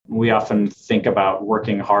We often think about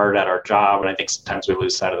working hard at our job, and I think sometimes we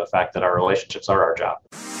lose sight of the fact that our relationships are our job.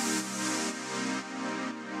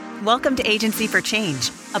 Welcome to Agency for Change,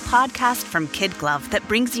 a podcast from Kid Glove that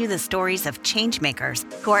brings you the stories of changemakers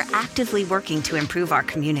who are actively working to improve our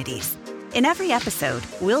communities. In every episode,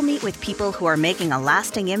 we'll meet with people who are making a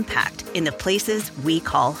lasting impact in the places we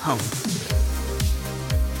call home.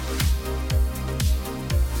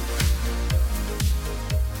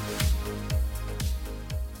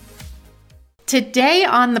 Today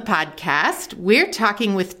on the podcast, we're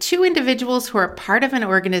talking with two individuals who are part of an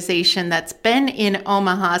organization that's been in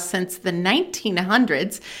Omaha since the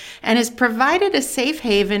 1900s and has provided a safe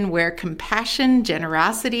haven where compassion,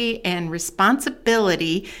 generosity, and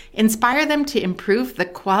responsibility inspire them to improve the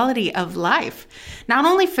quality of life, not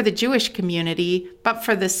only for the Jewish community, but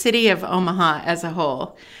for the city of Omaha as a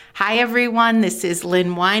whole. Hi, everyone. This is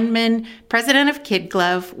Lynn Weinman, president of Kid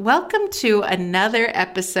Glove. Welcome to another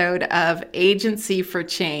episode of Agency for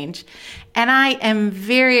Change. And I am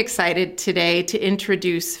very excited today to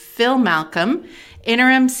introduce Phil Malcolm,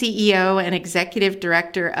 interim CEO and executive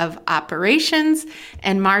director of operations,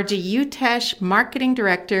 and Margie Utesh, marketing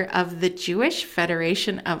director of the Jewish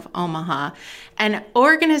Federation of Omaha, an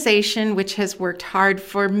organization which has worked hard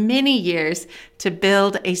for many years to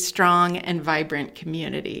build a strong and vibrant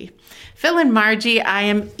community. Phil and Margie, I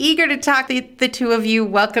am eager to talk to the two of you.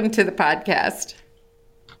 Welcome to the podcast.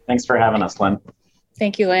 Thanks for having us, Lynn.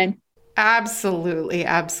 Thank you, Lynn. Absolutely,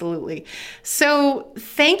 absolutely. So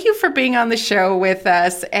thank you for being on the show with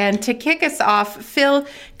us. And to kick us off, Phil,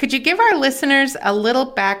 could you give our listeners a little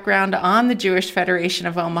background on the Jewish Federation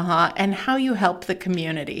of Omaha and how you help the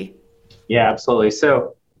community? Yeah, absolutely.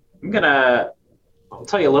 So I'll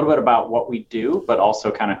tell you a little bit about what we do, but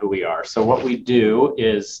also kind of who we are. So what we do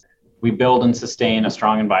is we build and sustain a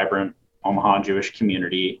strong and vibrant Omaha Jewish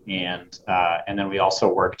community. And then we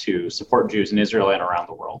also work to support Jews in Israel and around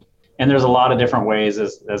the world. And there's a lot of different ways,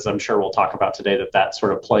 as I'm sure we'll talk about today, that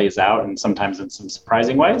sort of plays out, and sometimes in some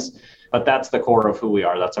surprising ways. But that's the core of who we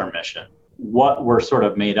are. That's our mission. What we're sort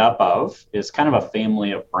of made up of is kind of a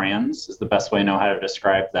family of brands, is the best way I know how to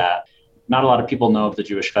describe that. Not a lot of people know of the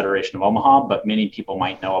Jewish Federation of Omaha, but many people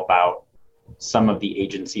might know about some of the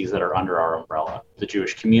agencies that are under our umbrella. The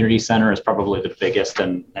Jewish Community Center is probably the biggest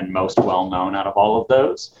and most well-known out of all of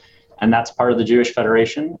those. And that's part of the Jewish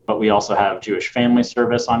Federation, but we also have Jewish Family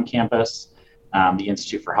Service on campus. The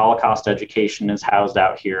Institute for Holocaust Education is housed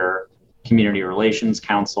out here. Community Relations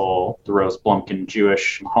Council, the Rose Blumkin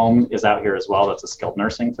Jewish Home is out here as well. That's a skilled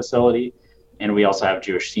nursing facility. And we also have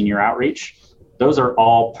Jewish Senior Outreach. Those are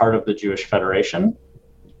all part of the Jewish Federation.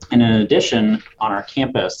 And in addition, on our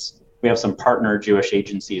campus, we have some partner Jewish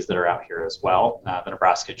agencies that are out here as well. The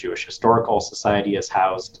Nebraska Jewish Historical Society is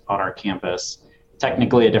housed on our campus.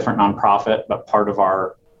 Technically a different nonprofit, but part of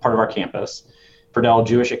our campus. Friedel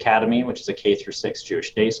Jewish Academy, which is a K-6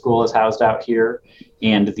 Jewish day school, is housed out here,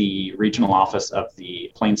 and the regional office of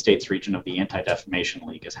the Plain States region of the Anti-Defamation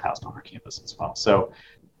League is housed on our campus as well. So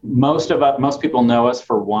most people know us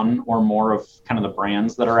for one or more of kind of the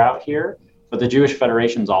brands that are out here, but the Jewish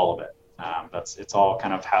Federation's all of it. It's all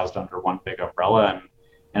kind of housed under one big umbrella,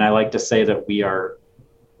 and I like to say that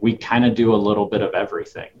we kind of do a little bit of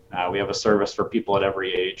everything. We have a service for people at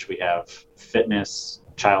every age. We have fitness,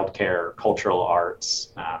 childcare, cultural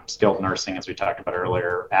arts, skilled nursing, as we talked about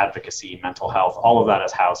earlier, advocacy, mental health. All of that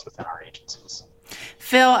is housed within our agencies.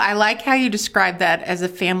 Phil, I like how you describe that as a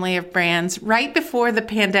family of brands. Right before the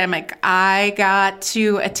pandemic, I got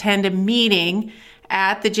to attend a meeting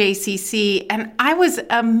at the JCC, and I was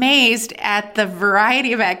amazed at the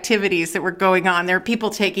variety of activities that were going on. There were people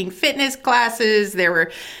taking fitness classes, there were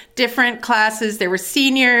different classes, there were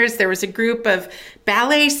seniors, there was a group of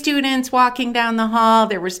ballet students walking down the hall,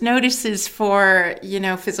 there was notices for,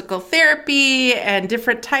 physical therapy and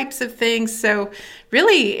different types of things. So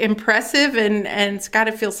really impressive, and it's got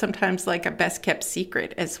to feel sometimes like a best kept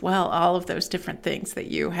secret as well, all of those different things that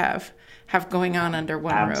you have going on under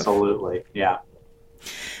one roof. Absolutely, yeah.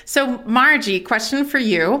 So Margie, question for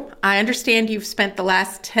you. I understand you've spent the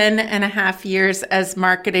last 10 and a half years as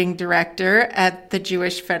marketing director at the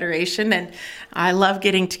Jewish Federation, and I love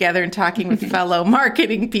getting together and talking with fellow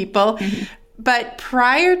marketing people. But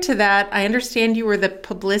prior to that, I understand you were the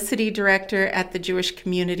publicity director at the Jewish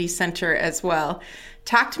Community Center as well.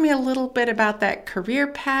 Talk to me a little bit about that career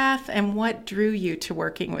path and what drew you to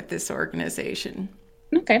working with this organization.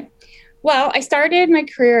 Okay. Well, I started my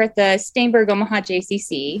career at the Steinberg Omaha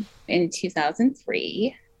JCC in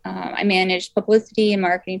 2003. I managed publicity and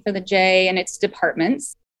marketing for the J and its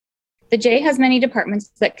departments. The J has many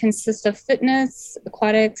departments that consist of fitness,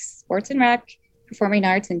 aquatics, sports and rec, performing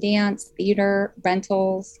arts and dance, theater,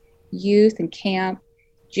 rentals, youth and camp,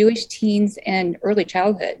 Jewish teens, and early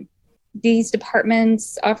childhood. These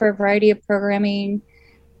departments offer a variety of programming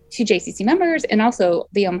to JCC members and also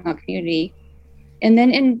the Omaha community. And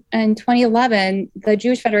then in 2011, the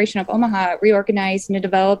Jewish Federation of Omaha reorganized and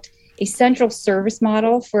developed a central service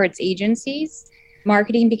model for its agencies.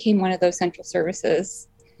 Marketing became one of those central services.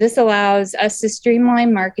 This allows us to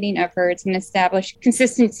streamline marketing efforts and establish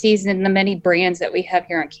consistencies in the many brands that we have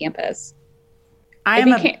here on campus. I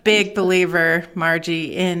am a big believer,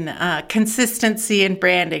 Margie, in consistency and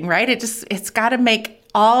branding, right? It's got to make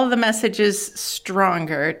all the messages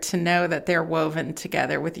stronger to know that they're woven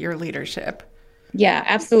together with your leadership. Yeah,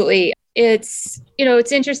 absolutely. It's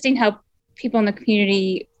interesting how people in the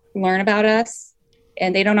community learn about us,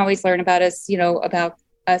 and they don't always learn about us, about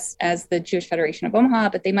us as the Jewish Federation of Omaha,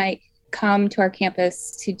 but they might come to our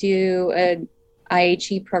campus to do an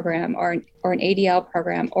IHE program or an ADL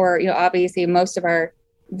program, or, obviously most of our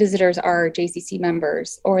visitors are JCC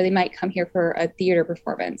members, or they might come here for a theater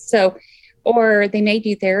performance. So, or they may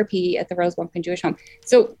do therapy at the Rose Bumpkin Jewish Home.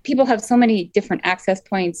 So people have so many different access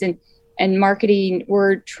points, and marketing,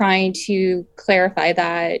 we're trying to clarify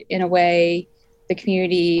that in a way the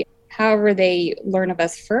community, however they learn of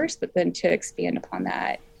us first, but then to expand upon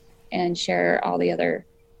that and share all the other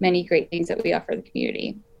many great things that we offer the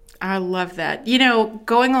community. I love that.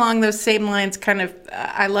 Going along those same lines,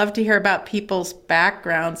 I love to hear about people's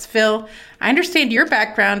backgrounds. Phil, I understand your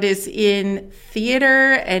background is in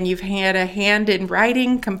theater, and you've had a hand in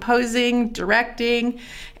writing, composing, directing,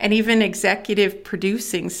 and even executive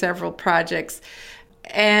producing several projects.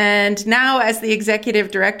 And now, as the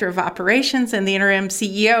executive director of operations and the interim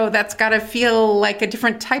CEO, that's got to feel like a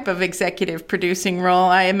different type of executive producing role,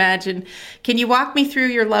 I imagine. Can you walk me through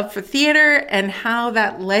your love for theater and how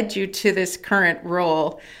that led you to this current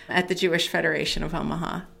role at the Jewish Federation of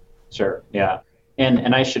Omaha? Sure, yeah.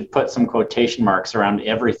 And I should put some quotation marks around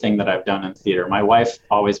everything that I've done in theater. My wife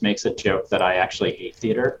always makes a joke that I actually hate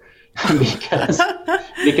theater. because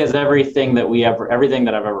everything that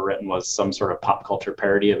I've ever written was some sort of pop culture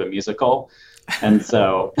parody of a musical. And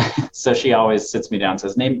so she always sits me down and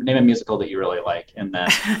says, name a musical that you really like. And then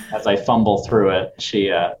as I fumble through it,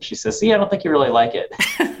 she says, see, I don't think you really like it.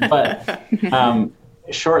 But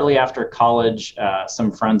shortly after college, some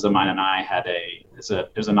friends of mine and I had there's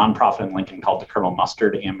a nonprofit in Lincoln called the Colonel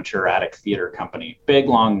Mustard Amateur Attic Theater Company. Big,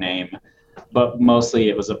 long name, but mostly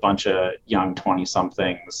it was a bunch of young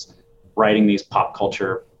 20-somethings writing these pop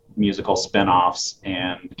culture musical spin-offs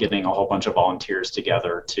and getting a whole bunch of volunteers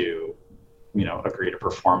together to, agree to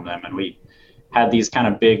perform them. And we had these kind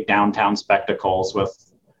of big downtown spectacles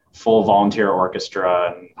with full volunteer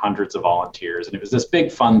orchestra and hundreds of volunteers. And it was this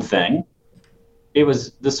big fun thing. It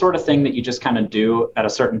was the sort of thing that you just kind of do at a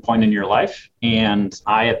certain point in your life. And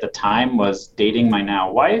I, at the time, was dating my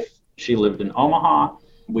now wife. She lived in Omaha.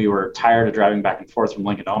 We were tired of driving back and forth from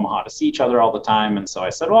Lincoln to Omaha to see each other all the time. And so I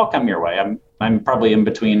said, well, I'll come your way. I'm probably in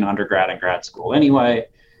between undergrad and grad school anyway.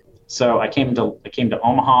 So I came to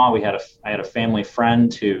Omaha. I had a family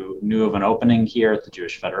friend who knew of an opening here at the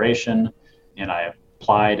Jewish Federation, and I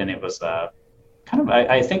applied, and it was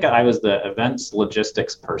I think I was the events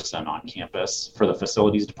logistics person on campus for the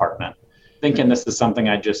facilities department, thinking this is something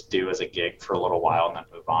I just do as a gig for a little while and then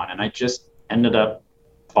move on. And I just ended up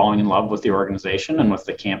falling in love with the organization and with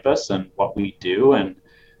the campus and what we do.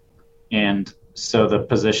 And so the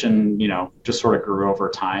position, just sort of grew over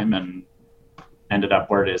time and ended up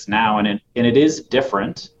where it is now. And it is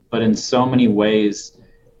different, but in so many ways,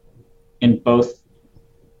 in both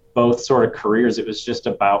sort of careers, it was just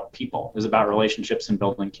about people. It was about relationships and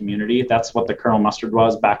building community. That's what the Colonel Mustard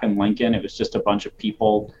was back in Lincoln. It was just a bunch of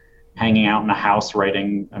people hanging out in a house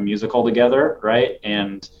writing a musical together, right?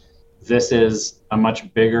 And this is a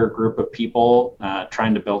much bigger group of people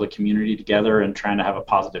trying to build a community together and trying to have a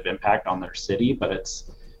positive impact on their city, but it's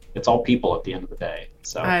all people at the end of the day.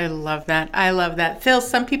 So I love that. Phil,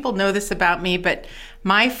 some people know this about me, but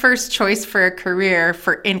my first choice for a career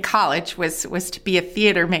in college was to be a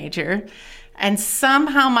theater major. And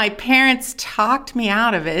somehow my parents talked me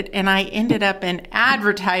out of it, and I ended up in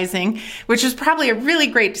advertising, which was probably a really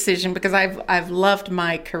great decision because I've loved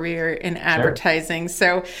my career in advertising.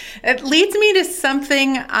 Sure. So it leads me to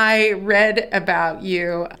something I read about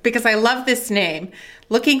you because I love this name.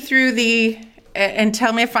 Looking through and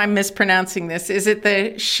tell me if I'm mispronouncing this. Is it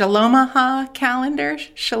the Shalomaha calendar?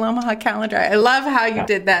 Shalomaha calendar. I love how you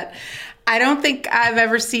did that. I don't think I've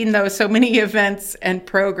ever seen so many events and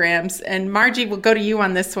programs. And Margie, we'll go to you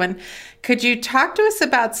on this one. Could you talk to us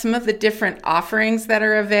about some of the different offerings that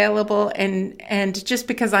are available? And just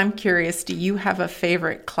because I'm curious, do you have a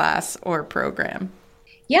favorite class or program?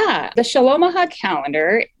 Yeah, the Shalomaha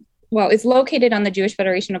calendar well, it's located on the Jewish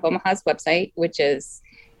Federation of Omaha's website, which is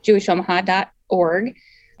jewishomaha.org.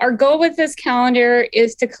 Our goal with this calendar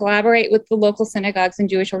is to collaborate with the local synagogues and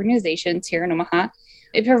Jewish organizations here in Omaha.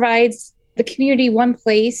 It provides the community one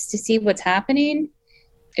place to see what's happening.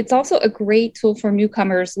 It's also a great tool for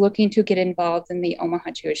newcomers looking to get involved in the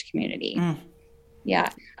Omaha Jewish community. Yeah.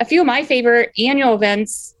 A few of my favorite annual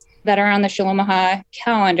events that are on the Shalomaha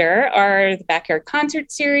calendar are the Backyard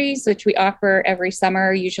Concert Series, which we offer every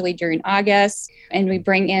summer, usually during August. And we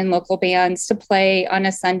bring in local bands to play on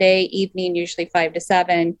a Sunday evening, usually 5 to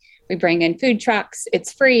 7. We bring in food trucks.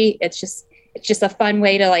 It's free. It's just a fun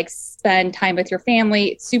way to like spend time with your family.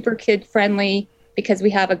 It's super kid friendly because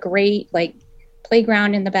we have a great like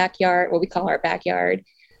playground in the backyard, what we call our backyard.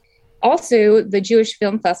 Also, the Jewish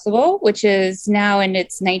Film Festival, which is now in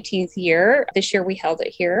its 19th year. This year we held it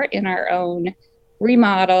here in our own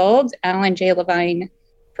remodeled Alan J. Levine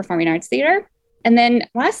Performing Arts Theater. And then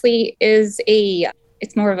lastly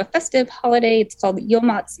it's more of a festive holiday. It's called Yom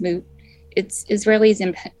Ha'atzmaut. It's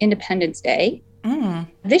Israelis' Independence Day.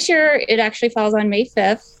 This year it actually falls on May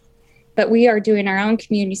 5th, but we are doing our own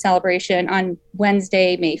community celebration on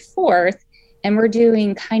Wednesday, May 4th. And we're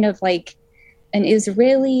doing kind of like an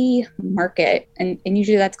Israeli market, and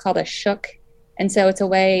usually that's called a shuk. And so it's a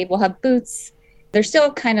way, we'll have booths. They're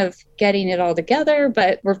still kind of getting it all together,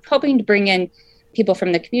 but we're hoping to bring in people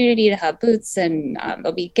from the community to have booths, and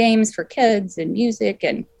there'll be games for kids and music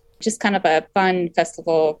and just kind of a fun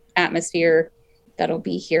festival atmosphere that'll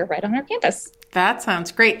be here right on our campus. That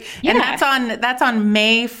sounds great. Yeah. And that's on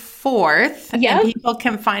May 4th. Yep. And people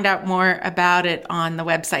can find out more about it on the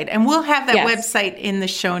website. And we'll have that website in the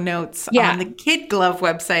show notes on the Kid Glove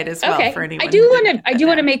website as well for anyone. I do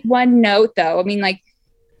want to make one note though. I mean, like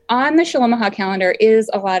on the Shalomaha calendar is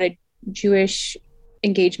a lot of Jewish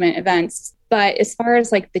engagement events, but as far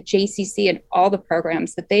as like the JCC and all the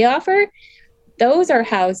programs that they offer, those are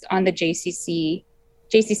housed on the jccomaha.org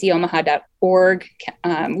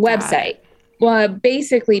website. Well,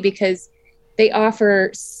 basically because they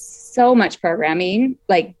offer so much programming,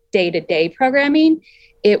 like day-to-day programming,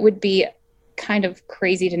 it would be kind of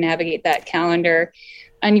crazy to navigate that calendar.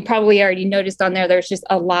 And you probably already noticed on there, there's just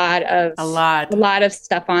a lot of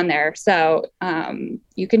stuff on there. So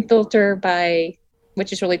you can filter by,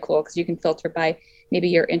 which is really cool because you can filter by maybe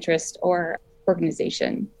your interest or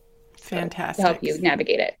organization. Fantastic. To help you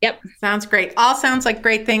navigate it. Yep. Sounds great. All sounds like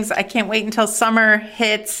great things. I can't wait until summer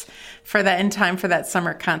hits for that, in time for that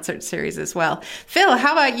summer concert series as well. Phil,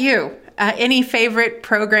 how about you? Any favorite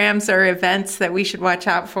programs or events that we should watch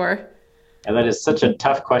out for? Yeah, that is such a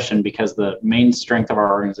tough question because the main strength of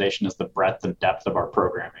our organization is the breadth and depth of our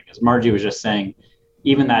programming. As Margie was just saying,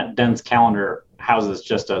 even that dense calendar houses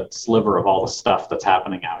just a sliver of all the stuff that's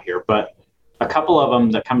happening out here. But a couple of them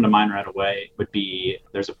that come to mind right away would be,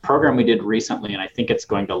 there's a program we did recently, and I think it's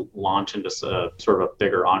going to launch into sort of a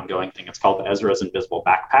bigger ongoing thing. It's called Ezra's Invisible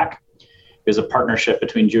Backpack. It's a partnership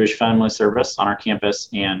between Jewish Family Service on our campus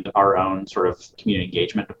and our own sort of community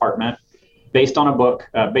engagement department, based on a book,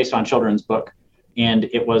 based on a children's book. And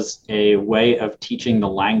it was a way of teaching the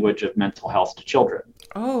language of mental health to children.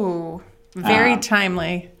 Oh, very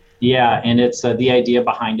timely. Yeah, and it's the idea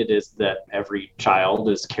behind it is that every child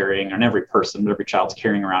is carrying, and every child's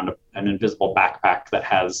carrying around an invisible backpack that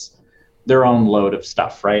has their own load of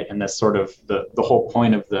stuff, right? And that's sort of the whole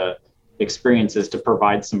point of the experience is to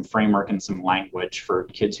provide some framework and some language for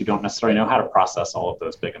kids who don't necessarily know how to process all of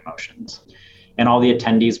those big emotions. And all the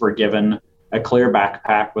attendees were given a clear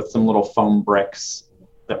backpack with some little foam bricks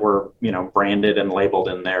that were, branded and labeled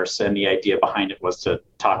in there. So, and the idea behind it was to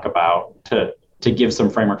talk about, to give some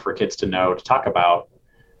framework for kids to know, to talk about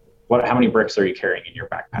how many bricks are you carrying in your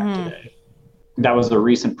backpack today? That was the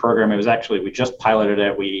recent program. It was actually, we just piloted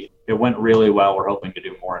it. It went really well. We're hoping to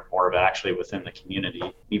do more and more of it actually within the community,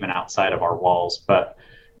 even outside of our walls. But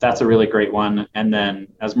that's a really great one. And then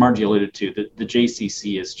as Margie alluded to, the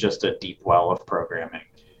JCC is just a deep well of programming.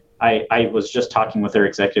 I was just talking with their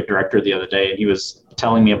executive director the other day, and he was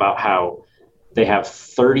telling me about how they have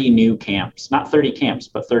 30 new camps, not 30 camps,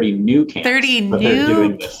 but 30 new camps. 30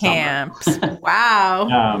 new camps.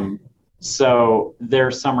 Wow. So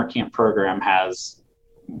their summer camp program has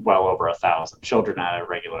well over 1,000 children at a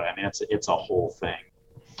regular. I mean, it's a whole thing,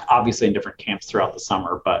 obviously in different camps throughout the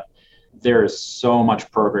summer, but there is so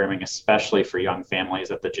much programming, especially for young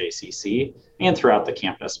families at the JCC and throughout the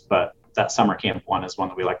campus. But that summer camp one is one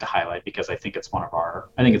that we like to highlight because I think it's one of our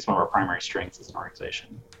primary strengths as an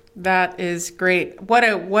organization. That is great. What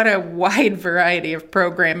a wide variety of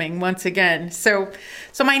programming once again. So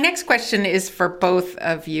my next question is for both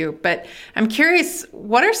of you, but I'm curious,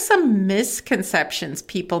 what are some misconceptions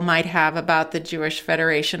people might have about the Jewish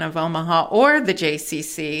Federation of Omaha or the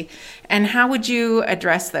JCC, and how would you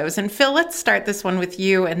address those? And Phil, let's start this one with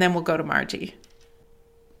you, and then we'll go to Margie.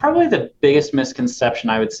 Probably the biggest misconception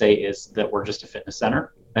I would say is that we're just a fitness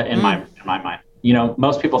center in my mind. You know,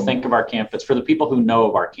 most people think of our campus, for the people who know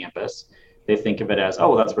of our campus, they think of it as,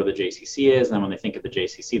 oh, that's where the JCC is. And then when they think of the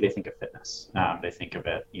JCC, they think of fitness. They think of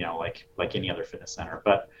it, you know, like any other fitness center.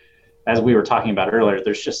 But as we were talking about earlier,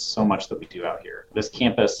 there's just so much that we do out here. This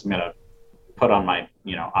campus, I'm going to put on my,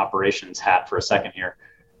 operations hat for a second here.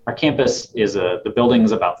 Our campus is the building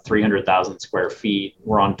is about 300,000 square feet.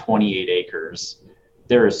 We're on 28 acres.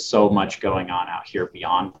 There is so much going on out here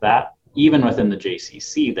beyond that. Even within the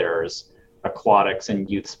JCC, there's aquatics and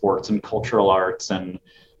youth sports and cultural arts, and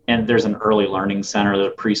there's an early learning center,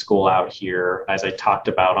 there's a preschool out here. As I talked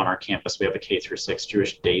about, on our campus, we have a K-6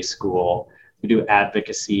 Jewish day school. We do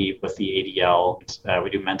advocacy with the ADL. We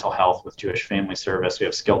do mental health with Jewish Family Service. We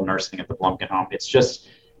have skilled nursing at the Blumkin Home. It's just,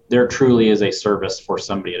 there truly is a service for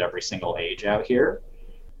somebody at every single age out here.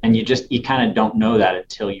 And you kind of don't know that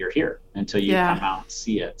until you're here, until you come out and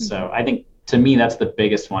see it. Mm-hmm. So I think, to me, that's the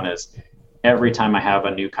biggest one, is every time I have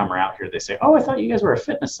a newcomer out here, they say, oh, I thought you guys were a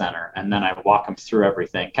fitness center. And then I walk them through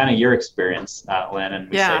everything, kind of your experience, Lynn, and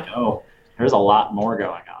we say, no, there's a lot more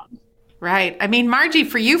going on. Right. I mean, Margie,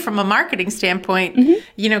 for you, from a marketing standpoint,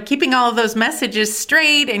 keeping all of those messages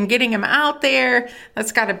straight and getting them out there,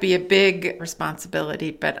 that's got to be a big responsibility.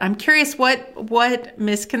 But I'm curious, what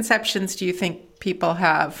misconceptions do you think people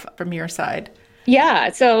have from your side? Yeah.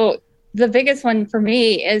 So the biggest one for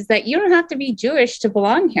me is that you don't have to be Jewish to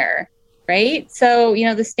belong here. Right. So,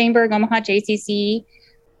 the Steinberg Omaha JCC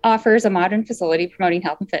offers a modern facility promoting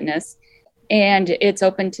health and fitness, and it's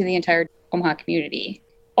open to the entire Omaha community.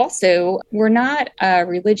 Also, we're not a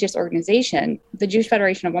religious organization. The Jewish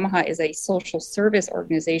Federation of Omaha is a social service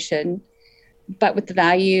organization, but with the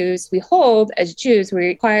values we hold as Jews, we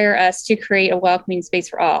require us to create a welcoming space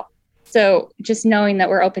for all. So just knowing that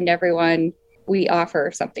we're open to everyone, we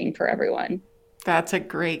offer something for everyone. That's a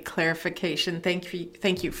great clarification. Thank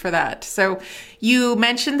you for that. So you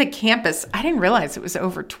mentioned the campus. I didn't realize it was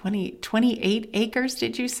over 28 acres,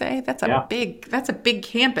 did you say? That's a big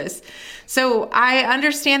campus. So I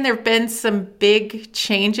understand there've been some big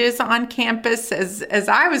changes on campus. As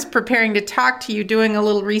I was preparing to talk to you, doing a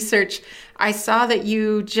little research, I saw that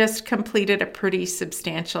you just completed a pretty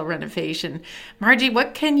substantial renovation. Margie,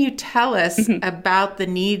 what can you tell us about the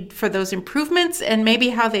need for those improvements and maybe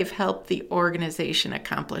how they've helped the organization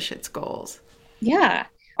accomplish its goals? Yeah,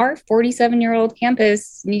 our 47-year-old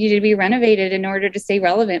campus needed to be renovated in order to stay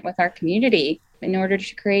relevant with our community, in order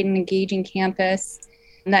to create an engaging campus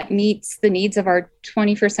that meets the needs of our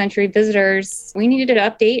 21st century visitors. We needed to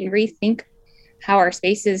update and rethink how our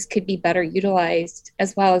spaces could be better utilized,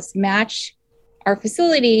 as well as match our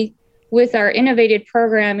facility with our innovative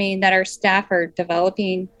programming that our staff are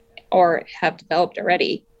developing or have developed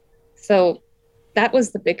already. So that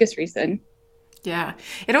was the biggest reason. Yeah.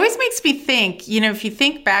 It always makes me think, if you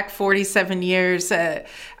think back 47 years, a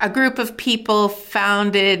group of people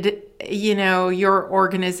founded, your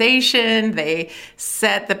organization, they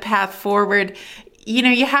set the path forward.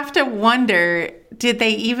 You have to wonder, did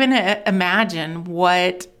they even imagine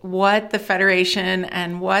what the Federation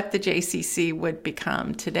and what the JCC would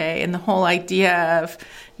become today? And the whole idea of,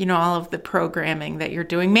 all of the programming that you're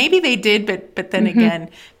doing. Maybe they did, but then again,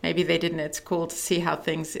 maybe they didn't. It's cool to see how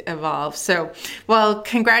things evolve. So, well,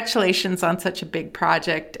 congratulations on such a big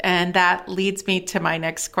project. And that leads me to my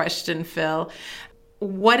next question, Phil.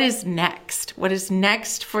 What is next? What is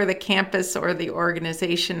next for the campus or the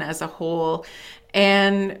organization as a whole?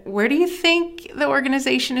 And where do you think the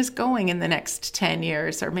organization is going in the next 10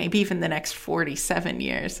 years or maybe even the next 47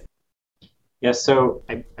 years? Yeah, so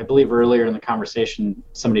I believe earlier in the conversation,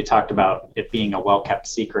 somebody talked about it being a well-kept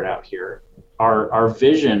secret out here. Our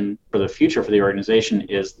vision for the future for the organization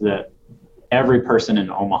is that every person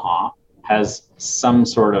in Omaha has some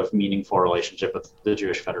sort of meaningful relationship with the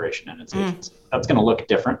Jewish Federation and its agency. That's going to look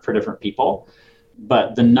different for different people.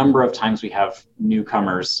 But the number of times we have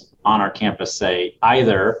newcomers on our campus say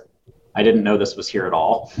either, I didn't know this was here at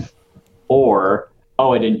all, or,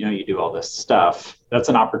 oh, I didn't know you do all this stuff. That's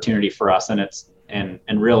an opportunity for us. And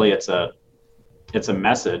really it's a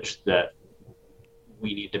message that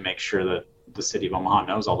we need to make sure that the city of Omaha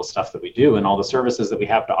knows all the stuff that we do and all the services that we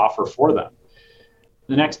have to offer for them.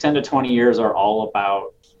 The next 10 to 20 years are all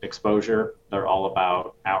about exposure. They're all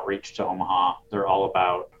about outreach to Omaha. They're all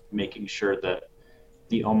about making sure that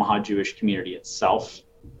the Omaha Jewish community itself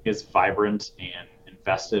is vibrant and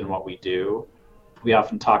invested in what we do. We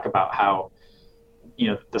often talk about how,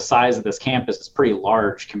 the size of this campus is pretty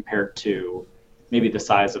large compared to maybe the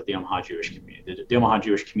size of the Omaha Jewish community. The Omaha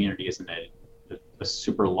Jewish community isn't a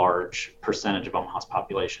super large percentage of Omaha's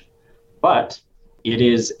population, but it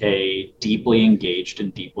is a deeply engaged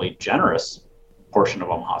and deeply generous portion of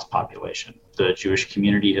Omaha's population. The Jewish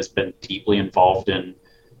community has been deeply involved in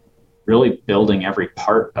really building every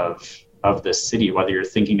part of this city, whether you're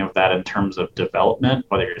thinking of that in terms of development,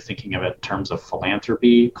 whether you're thinking of it in terms of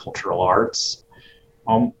philanthropy, cultural arts.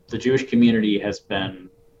 The Jewish community has been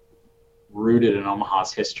rooted in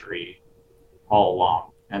Omaha's history all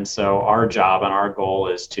along. And so our job and our goal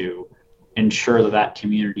is to ensure that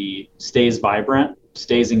community stays vibrant,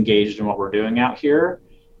 stays engaged in what we're doing out here,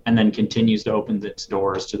 and then continues to open its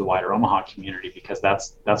doors to the wider Omaha community, because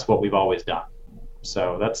that's what we've always done.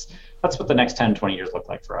 So that's what the next 10, 20 years look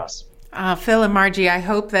like for us. Phil and Margie, I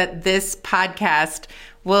hope that this podcast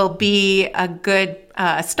will be a good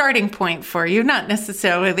starting point for you. Not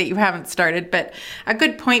necessarily that you haven't started, but a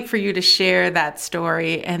good point for you to share that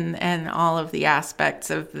story and all of the aspects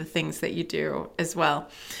of the things that you do as well.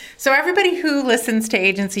 So everybody who listens to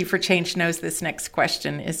Agency for Change knows this next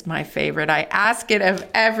question is my favorite. I ask it of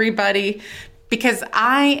everybody because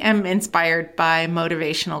I am inspired by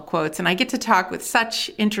motivational quotes, and I get to talk with such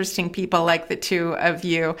interesting people like the two of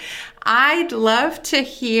you. I'd love to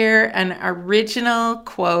hear an original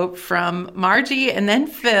quote from Margie and then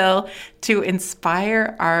Phil to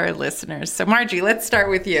inspire our listeners. So Margie, let's start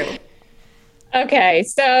with you. Okay,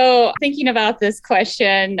 so thinking about this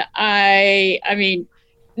question, I mean,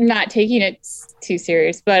 not taking it too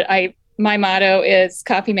serious, but my motto is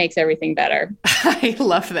coffee makes everything better. I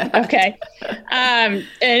love that. Okay.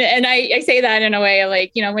 And I say that in a way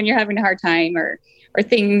like, when you're having a hard time or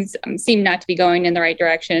things seem not to be going in the right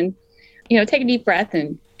direction, take a deep breath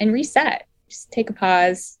and reset. Just take a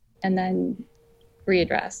pause and then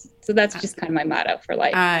readdress. So that's just kind of my motto for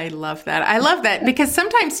life. I love that. I love that because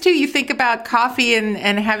sometimes too, you think about coffee and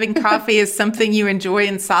having coffee is something you enjoy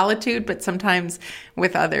in solitude, but sometimes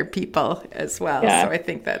with other people as well. Yeah. So I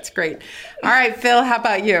think that's great. All right, Phil, how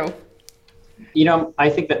about you? I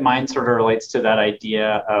think that mine sort of relates to that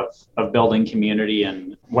idea of building community,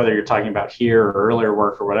 and whether you're talking about here or earlier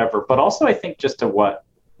work or whatever, but also I think just to what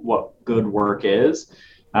good work is.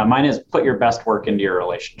 Mine is put your best work into your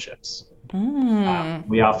relationships.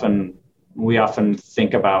 We often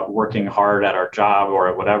think about working hard at our job or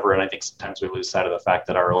at whatever, and I think sometimes we lose sight of the fact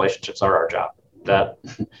that our relationships are our job. That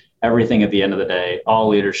everything at the end of the day, all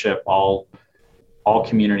leadership, all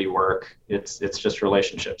community work, it's just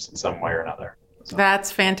relationships in some way or another. So. That's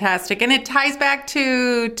fantastic, and it ties back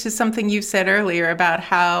to something you said earlier about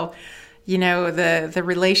how the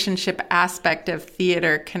relationship aspect of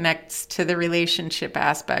theater connects to the relationship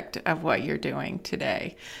aspect of what you're doing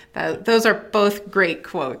today. Those are both great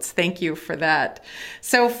quotes. Thank you for that.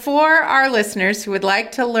 So for our listeners who would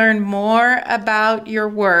like to learn more about your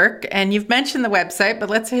work, and you've mentioned the website, but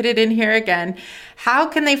let's hit it in here again. How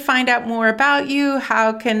can they find out more about you?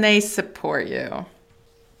 How can they support you?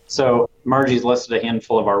 So Margie's listed a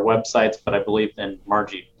handful of our websites, but I believe, and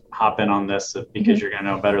Margie, hop in on this because you're going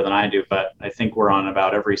to know better than I do, but I think we're on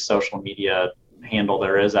about every social media handle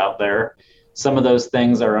there is out there. Some of those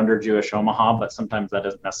things are under Jewish Omaha, but sometimes that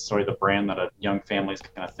isn't necessarily the brand that a young family is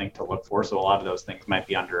going to think to look for. So a lot of those things might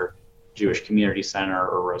be under Jewish Community Center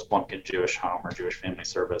or Rose Blumkin Jewish Home or Jewish Family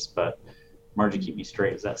Service. But Margie, keep me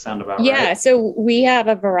straight. Does that sound about right? Yeah, so we have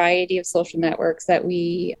a variety of social networks that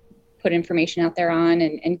we put information out there on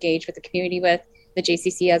and engage with the community with. The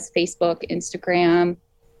JCC has Facebook, Instagram.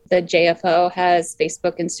 The JFO has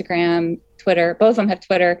Facebook, Instagram, Twitter. Both of them have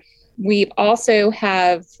Twitter. We also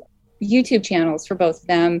have YouTube channels for both of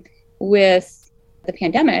them. With the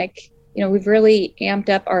pandemic, we've really amped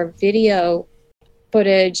up our video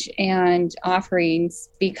footage and offerings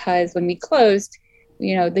because when we closed,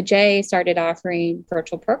 the J started offering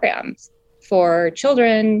virtual programs for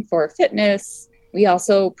children, for fitness. We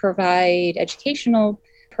also provide educational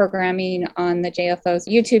programming on the JFO's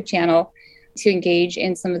YouTube channel to engage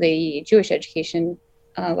in some of the Jewish education.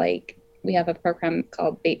 Like we have a program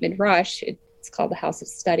called Beit Midrash. It's called the House of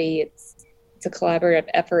Study. It's a collaborative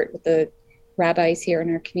effort with the rabbis here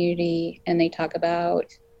in our community, and they talk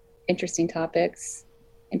about interesting topics,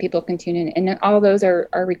 and people can tune in. And all those are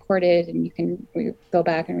recorded, and you can go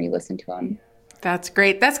back and re-listen to them. That's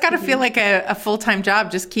great. That's got to feel like a full-time job,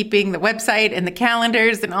 just keeping the website and the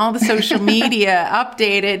calendars and all the social media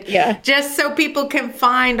updated, just so people can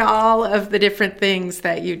find all of the different things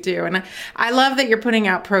that you do. And I love that you're putting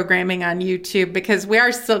out programming on YouTube, because we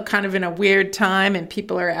are still kind of in a weird time and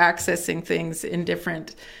people are accessing things in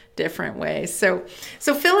different ways. So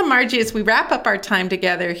Phil and Margie, as we wrap up our time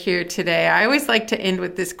together here today, I always like to end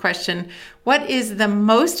with this question. What is the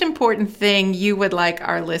most important thing you would like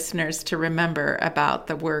our listeners to remember about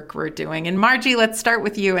the work we're doing? And Margie, let's start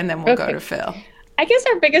with you and then we'll go to Phil. I guess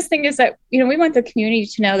our biggest thing is that, we want the community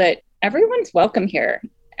to know that everyone's welcome here.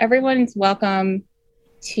 Everyone's welcome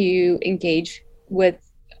to engage with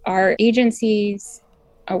our agencies,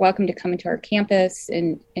 are welcome to come into our campus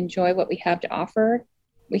and enjoy what we have to offer.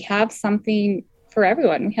 We have something for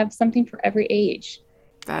everyone. We have something for every age.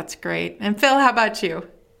 That's great. And Phil, how about you?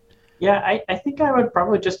 Yeah, I think I would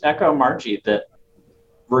probably just echo Margie that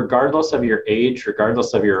regardless of your age,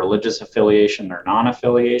 regardless of your religious affiliation or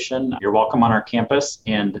non-affiliation, you're welcome on our campus.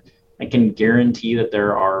 And I can guarantee that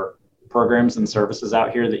there are programs and services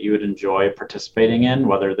out here that you would enjoy participating in,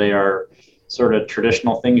 whether they are sort of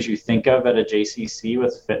traditional things you think of at a JCC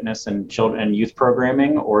with fitness and children and youth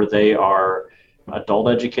programming, or they are adult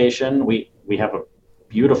education. We have a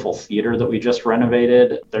beautiful theater that we just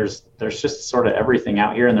renovated. There's just sort of everything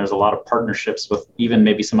out here, and there's a lot of partnerships with even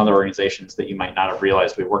maybe some other organizations that you might not have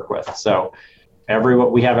realized we work with. So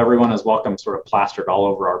everyone is welcome, sort of plastered all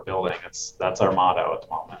over our building. That's our motto at the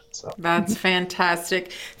moment. So that's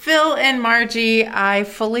fantastic. Phil and Margie, I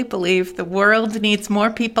fully believe the world needs more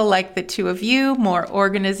people like the two of you, more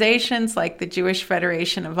organizations like the Jewish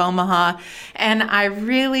Federation of Omaha, and I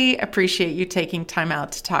really appreciate you taking time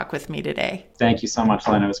out to talk with me today. Thank you so much,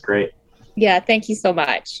 Lynn. It was great. Yeah, thank you so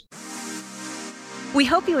much. We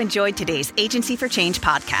hope you enjoyed today's Agency for Change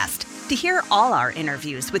podcast. To hear all our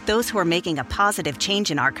interviews with those who are making a positive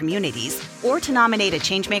change in our communities, or to nominate a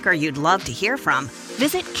changemaker you'd love to hear from,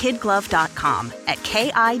 visit kidglove.com at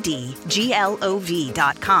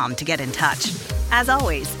KIDGLOV.com to get in touch. As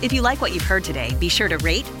always, if you like what you've heard today, be sure to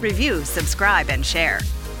rate, review, subscribe, and share.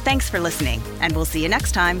 Thanks for listening, and we'll see you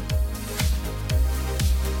next time.